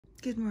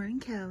Good morning,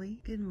 Callie.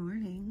 Good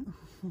morning.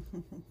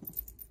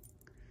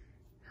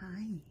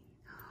 Hi.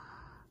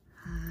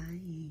 Hi.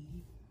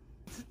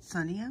 Is it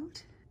sunny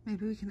out?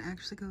 Maybe we can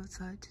actually go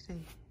outside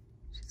today.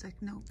 She's like,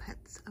 no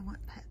pets. I want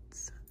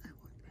pets. I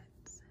want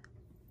pets.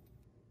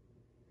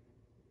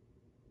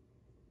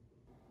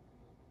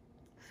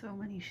 So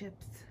many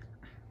ships.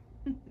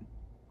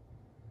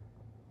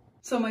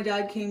 So my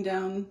dad came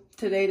down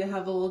today to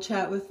have a little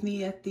chat with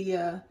me at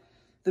the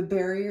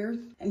barrier,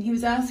 and he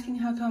was asking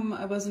how come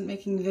I wasn't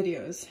making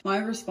videos. My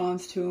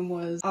response to him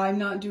was, I'm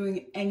not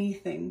doing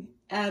anything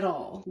at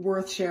all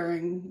worth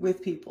sharing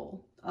with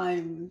people.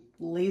 I'm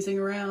lazing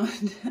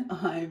around,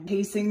 I'm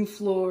pacing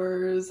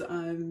floors,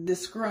 I'm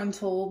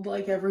disgruntled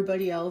like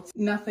everybody else.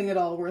 Nothing at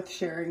all worth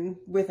sharing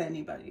with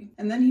anybody.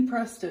 And then he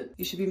pressed it.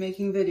 You should be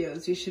making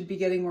videos. You should be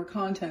getting more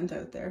content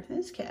out there.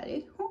 There's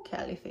Caddy. Oh,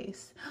 Caddy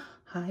face.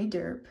 Hi,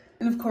 derp.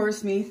 And of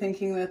course, me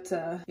thinking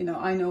that, you know,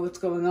 I know what's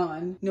going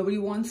on. Nobody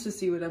wants to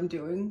see what I'm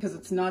doing because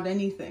it's not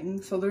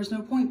anything, so there's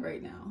no point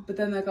right now. But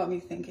then that got me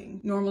thinking.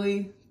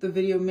 Normally, the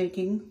video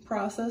making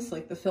process,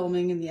 like the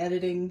filming and the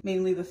editing,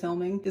 mainly the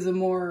filming, is a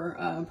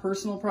more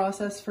personal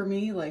process for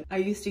me. Like, I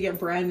used to get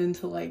Brandon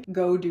to like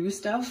go do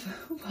stuff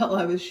while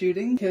I was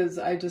shooting because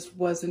I just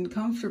wasn't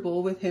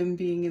comfortable with him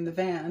being in the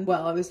van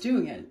while I was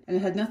doing it. And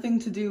it had nothing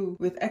to do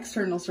with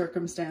external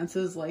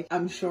circumstances, like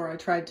I'm sure I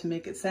tried to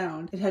make it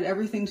sound. It had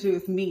everything to do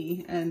with me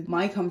and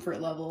my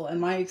comfort level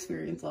and my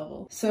experience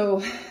level.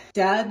 So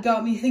Dad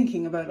got me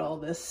thinking about all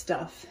this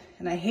stuff,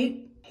 and I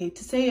hate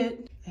to say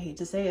it. I hate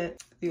to say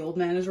it. The old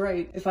man is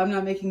right. If I'm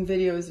not making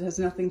videos, it has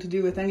nothing to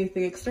do with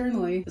anything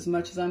externally, as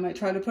much as I might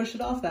try to push it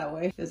off that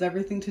way. It has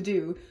everything to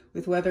do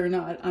with whether or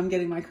not I'm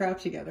getting my crap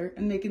together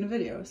and making a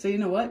video. So you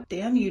know what?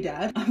 Damn you,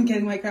 Dad. I'm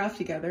getting my crap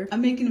together.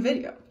 I'm making a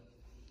video.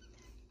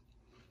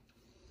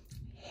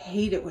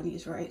 Hate it when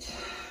he's right.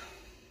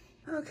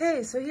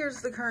 Okay, so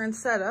here's the current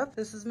setup.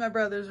 This is my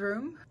brother's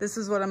room. This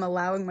is what I'm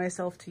allowing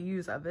myself to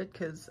use of it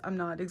because I'm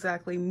not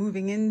exactly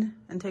moving in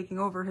and taking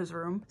over his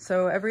room.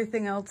 So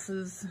everything else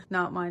is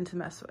not mine to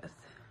mess with.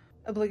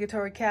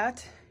 Obligatory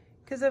cat,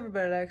 because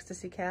everybody likes to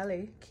see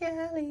Callie.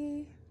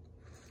 Callie.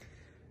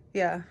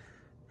 Yeah.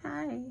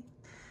 Hi.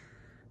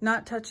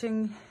 Not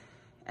touching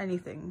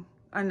anything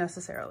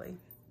unnecessarily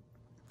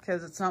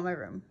because it's not my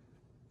room.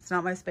 It's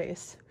not my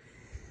space.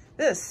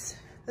 This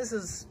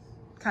is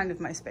kind of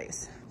my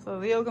space. So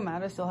the yoga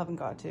mat I still haven't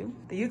got to.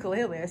 The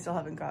ukulele I still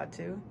haven't got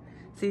to.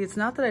 See, it's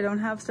not that I don't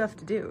have stuff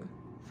to do.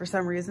 For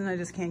some reason, I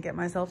just can't get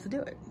myself to do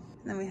it.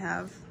 And then we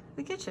have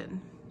the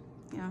kitchen.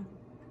 Yeah.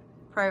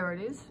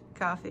 Priorities,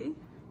 coffee,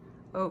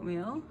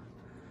 oatmeal,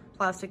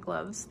 plastic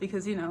gloves,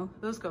 because you know,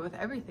 those go with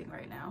everything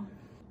right now.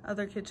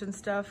 Other kitchen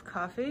stuff,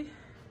 coffee.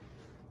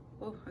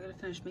 Oh, I gotta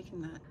finish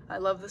making that. I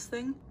love this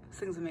thing. This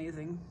thing's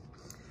amazing.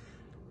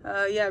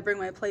 Yeah, I bring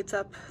my plates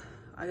up.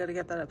 I gotta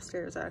get that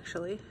upstairs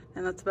actually.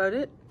 And that's about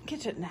it.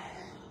 Kitchen.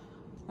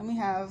 Then we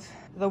have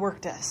the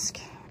work desk.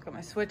 Got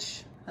my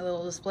switch, my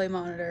little display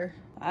monitor,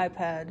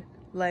 iPad,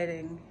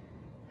 lighting,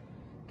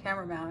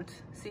 camera mount.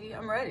 See,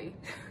 I'm ready.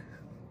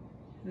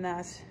 And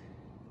that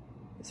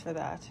is for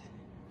that.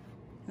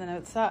 And then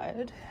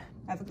outside,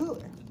 I have a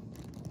cooler.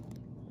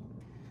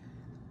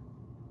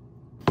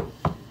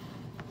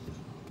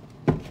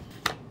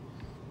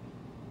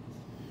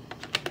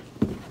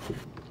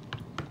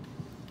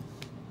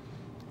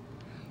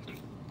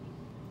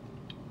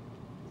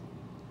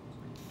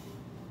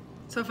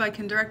 So if I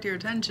can direct your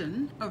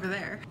attention over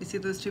there, you see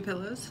those two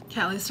pillows?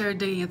 Callie started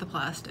digging at the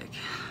plastic.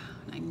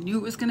 I knew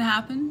it was gonna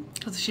happen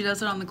because she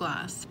does it on the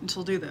glass, and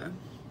she'll do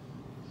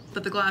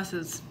but the glass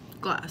is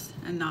glass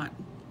and not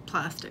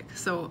plastic.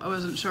 So I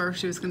wasn't sure if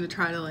she was gonna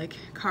try to like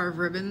carve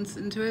ribbons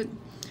into it.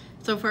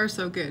 So far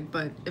so good,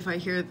 but if I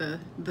hear the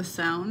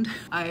sound,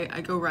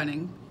 I go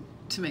running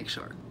to make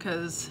sure,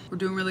 because we're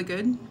doing really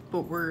good,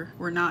 but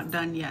we're not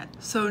done yet.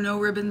 So no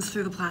ribbons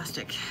through the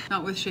plastic,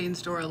 not with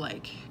Shane's door,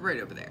 like right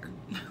over there.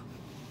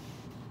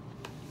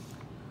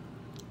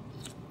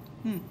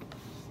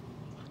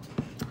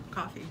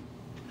 Coffee.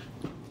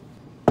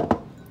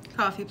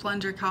 Coffee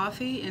plunger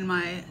coffee in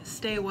my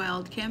Stay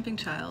Wild Camping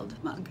Child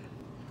mug.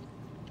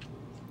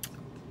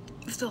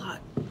 It's still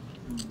hot.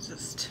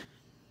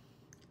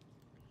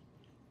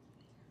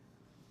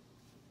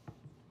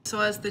 So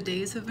as the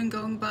days have been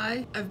going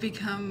by, I've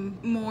become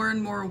more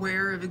and more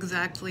aware of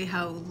exactly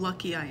how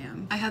lucky I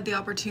am. I had the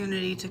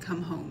opportunity to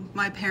come home.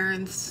 My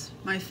parents,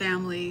 my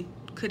family,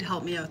 could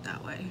help me out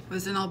that way. I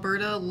was in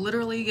Alberta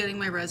literally getting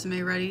my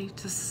resume ready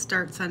to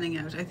start sending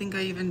out. I think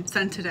I even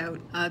sent it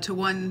out to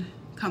one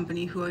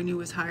company who I knew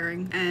was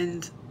hiring,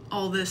 and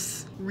all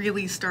this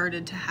really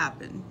started to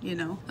happen, you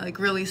know, like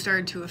really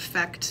started to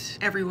affect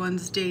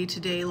everyone's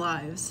day-to-day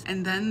lives.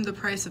 And then the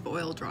price of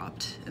oil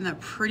dropped, and that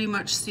pretty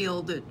much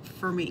sealed it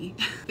for me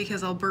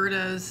because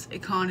Alberta's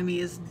economy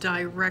is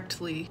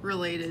directly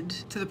related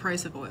to the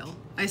price of oil.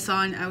 I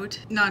saw an out,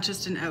 not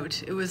just an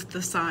out, it was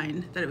the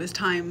sign that it was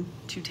time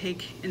to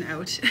take an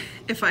out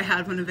if I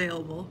had one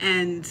available,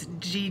 and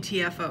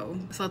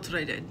GTFO, so that's what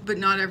I did. But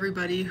not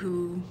everybody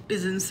who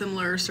is in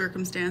similar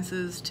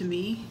circumstances to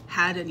me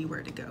had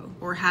anywhere to go. ago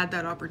or had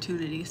that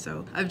opportunity.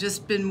 So I've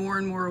just been more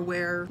and more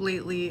aware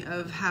lately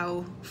of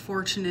how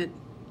fortunate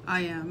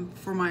I am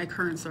for my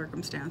current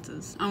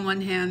circumstances. On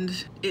one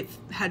hand, it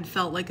had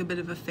felt like a bit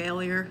of a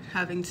failure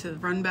having to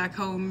run back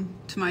home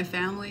to my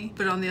family,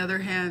 but on the other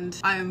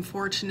hand, I am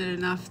fortunate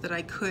enough that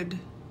I could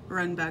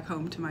run back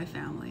home to my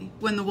family.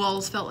 When the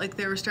walls felt like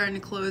they were starting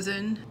to close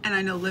in, and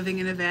I know living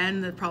in a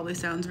van, that probably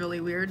sounds really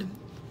weird,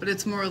 but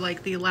it's more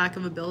like the lack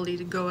of ability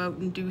to go out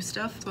and do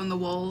stuff. So when the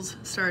walls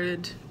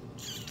started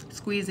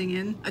squeezing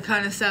in, I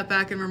kind of sat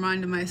back and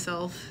reminded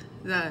myself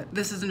that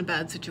this isn't a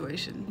bad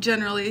situation.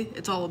 Generally,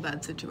 it's all a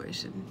bad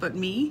situation. But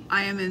me,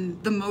 I am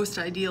in the most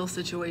ideal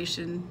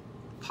situation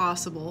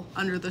possible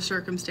under the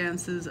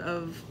circumstances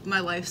of my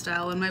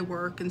lifestyle and my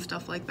work and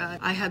stuff like that.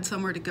 I had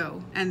somewhere to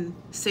go and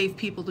safe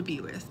people to be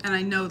with. And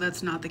I know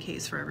that's not the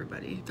case for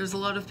everybody. There's a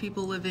lot of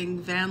people living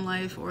van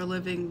life or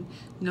living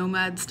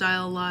nomad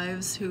style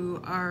lives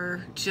who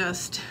are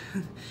just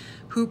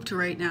hooped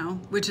right now,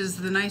 which is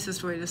the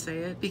nicest way to say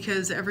it,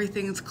 because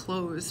everything's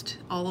closed.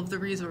 All of the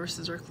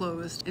resources are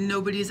closed and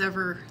nobody's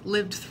ever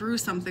lived through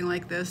something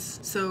like this.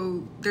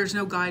 So there's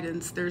no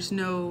guidance. There's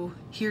no,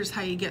 here's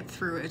how you get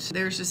through it.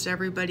 There's just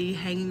everybody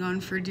hanging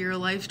on for dear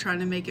life, trying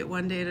to make it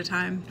one day at a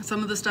time.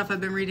 Some of the stuff I've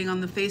been reading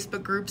on the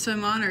Facebook groups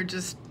I'm on are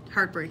just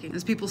heartbreaking.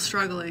 There's people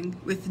struggling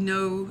with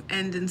no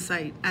end in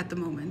sight at the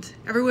moment.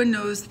 Everyone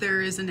knows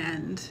there is an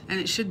end and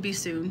it should be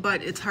soon,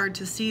 but it's hard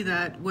to see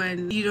that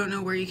when you don't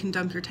know where you can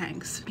dump your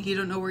tanks. You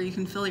don't know where you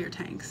can fill your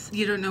tanks.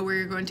 You don't know where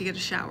you're going to get a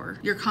shower.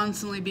 You're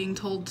constantly being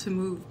told to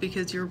move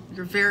because your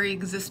very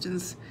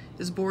existence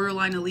is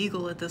borderline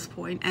illegal at this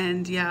point.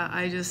 And yeah,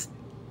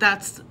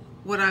 that's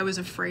what I was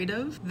afraid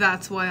of.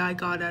 That's why I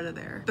got out of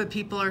there. But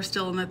people are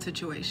still in that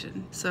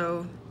situation.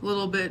 So a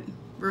little bit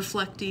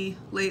reflecty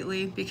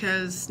lately,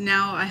 because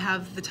now I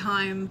have the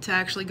time to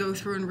actually go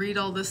through and read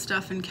all this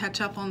stuff and catch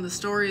up on the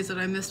stories that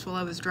I missed while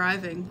I was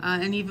driving,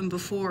 and even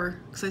before,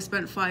 because I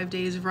spent 5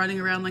 days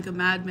running around like a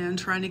madman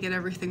trying to get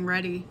everything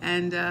ready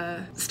and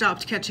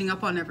stopped catching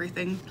up on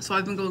everything. So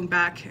I've been going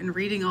back and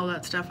reading all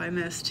that stuff I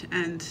missed,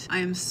 and I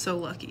am so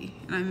lucky,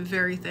 and I'm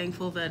very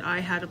thankful that I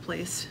had a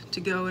place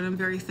to go, and I'm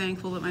very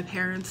thankful that my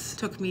parents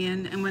took me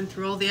in and went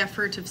through all the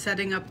effort of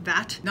setting up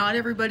that. Not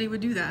everybody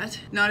would do that.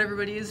 Not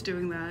everybody is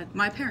doing that.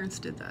 My parents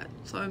did that,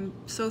 so I'm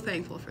so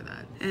thankful for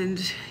that.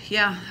 And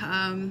yeah,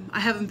 I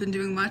haven't been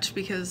doing much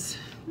because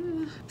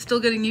still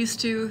getting used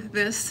to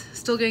this,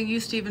 still getting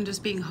used to even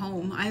just being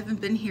home. I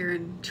haven't been here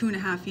in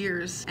 2.5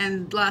 years,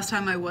 and last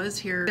time I was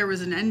here there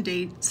was an end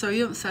date, so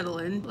you don't settle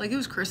in. Like, it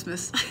was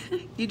Christmas.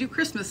 You do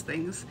Christmas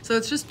things, so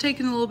it's just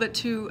taken a little bit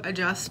to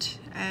adjust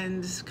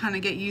and kind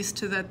of get used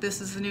to that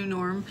this is the new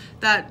norm.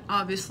 That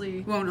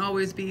obviously won't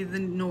always be the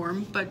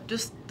norm, but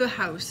just the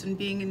house and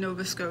being in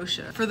Nova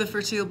Scotia for the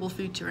foreseeable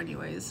future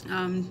anyways,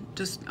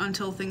 just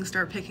until things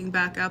start picking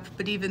back up.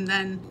 But even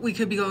then, we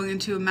could be going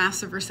into a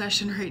massive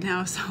recession right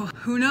now, so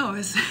who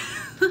knows?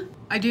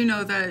 I do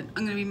know that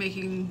I'm going to be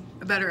making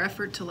a better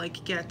effort to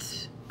like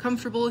get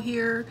comfortable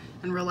here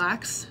and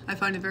relax. I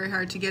find it very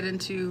hard to get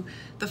into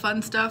the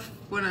fun stuff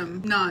when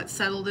I'm not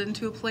settled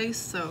into a place,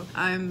 so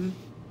I'm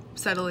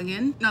settling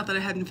in. Not that I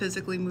hadn't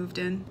physically moved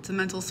in. It's a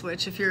mental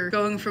switch. If you're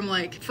going from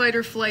like fight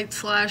or flight /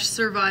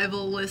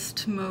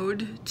 survivalist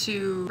mode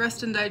to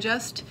rest and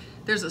digest,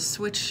 there's a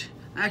switch.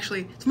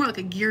 Actually, it's more like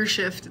a gear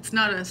shift. It's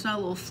not a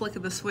little flick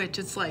of the switch.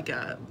 It's like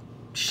a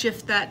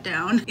shift that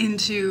down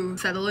into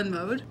settle in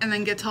mode, and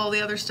then get to all the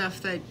other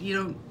stuff that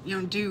you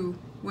don't do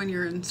when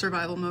you're in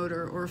survival mode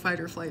or fight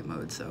or flight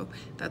mode. So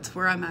that's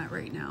where I'm at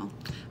right now.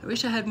 I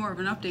wish I had more of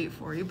an update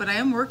for you, but I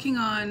am working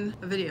on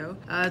a video.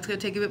 It's gonna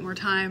take a bit more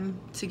time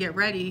to get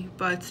ready,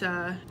 but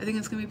I think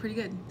it's gonna be pretty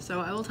good.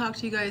 So I will talk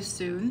to you guys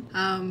soon.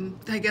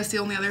 I guess the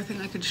only other thing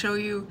I could show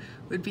you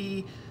would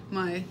be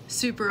my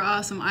super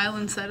awesome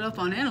island setup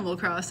on Animal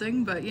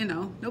Crossing, but you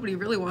know, nobody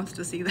really wants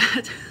to see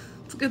that.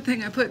 It's a good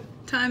thing I put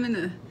time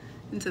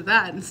into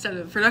that instead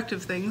of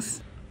productive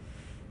things.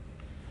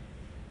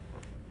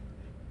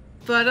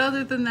 But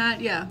other than that,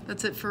 yeah,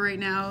 that's it for right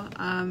now.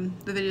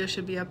 The video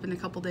should be up in a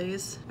couple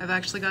days. I've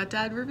actually got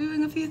Dad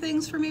reviewing a few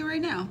things for me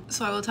right now.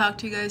 So I will talk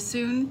to you guys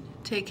soon.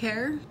 Take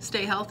care,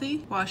 stay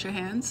healthy, wash your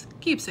hands,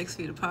 keep 6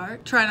 feet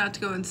apart, try not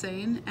to go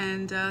insane,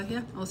 and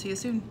yeah, I'll see you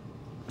soon.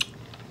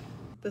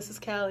 This is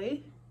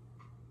Callie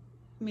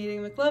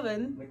meeting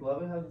McLovin.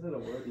 McLovin hasn't said a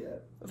word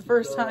yet. For the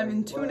first time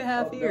in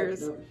 2.5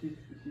 years. No,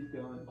 she's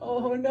going.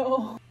 Oh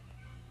no.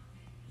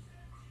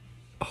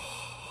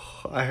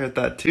 Oh, I heard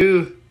that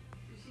too.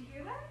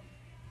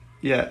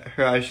 Yeah,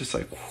 her eyes just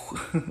like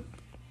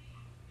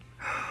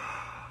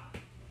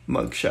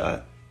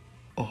mugshot.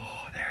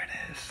 Oh, there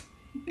it is.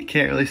 You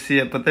can't really see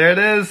it, but there it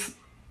is.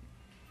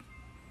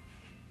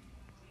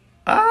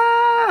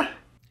 Ah!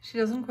 She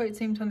doesn't quite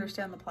seem to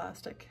understand the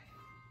plastic.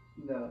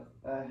 No,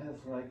 I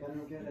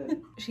don't get it.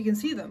 She can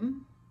see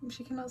them,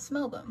 she cannot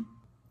smell them.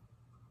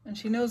 And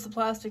she knows the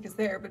plastic is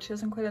there, but she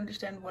doesn't quite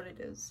understand what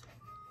it is.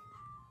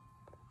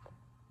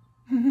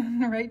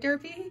 Right,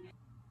 Derpy?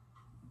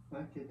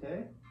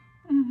 Okay.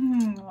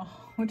 Oh,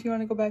 do you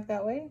want to go back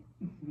that way?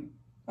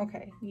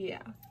 Okay,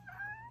 yeah.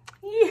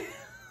 Yeah.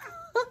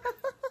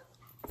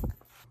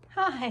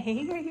 Hi,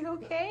 are you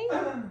okay?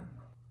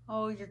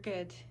 Oh, you're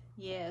good.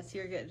 Yes,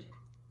 you're good.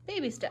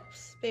 Baby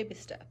steps, baby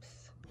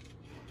steps.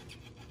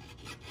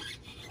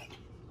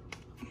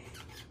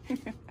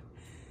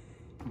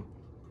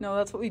 No,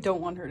 that's what we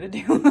don't want her to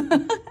do.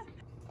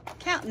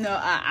 Count, no,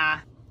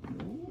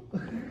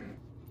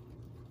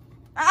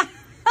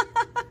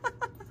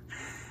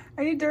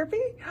 Are you derpy?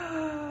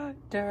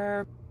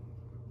 Derp.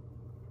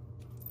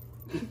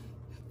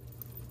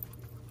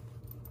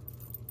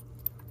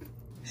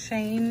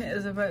 Shane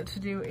is about to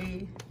do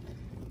a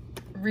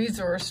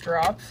resource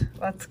drop,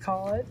 let's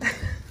call it.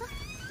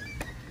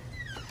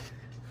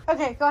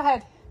 Okay, go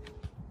ahead.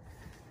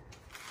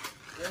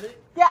 Ready?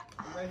 Yeah.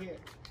 Right here.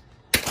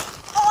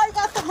 Oh, I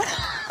got them.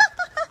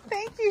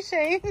 Thank you,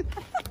 Shane.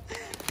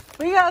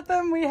 We got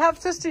them. We have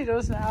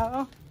Tostitos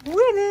now.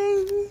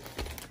 Winning.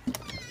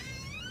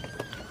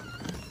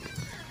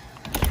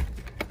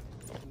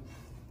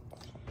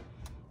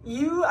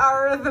 You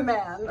are the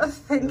man.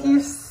 Thank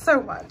you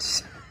so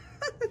much.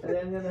 I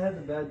didn't even head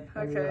to bed. I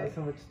Okay. realized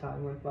how much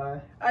time went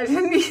by. I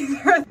didn't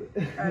either.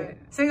 Alright.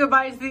 Say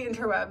goodbye to the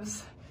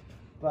interwebs.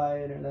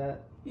 Bye,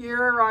 internet.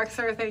 You're a rock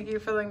star. Thank you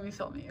for letting me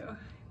film you.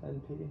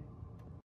 NP.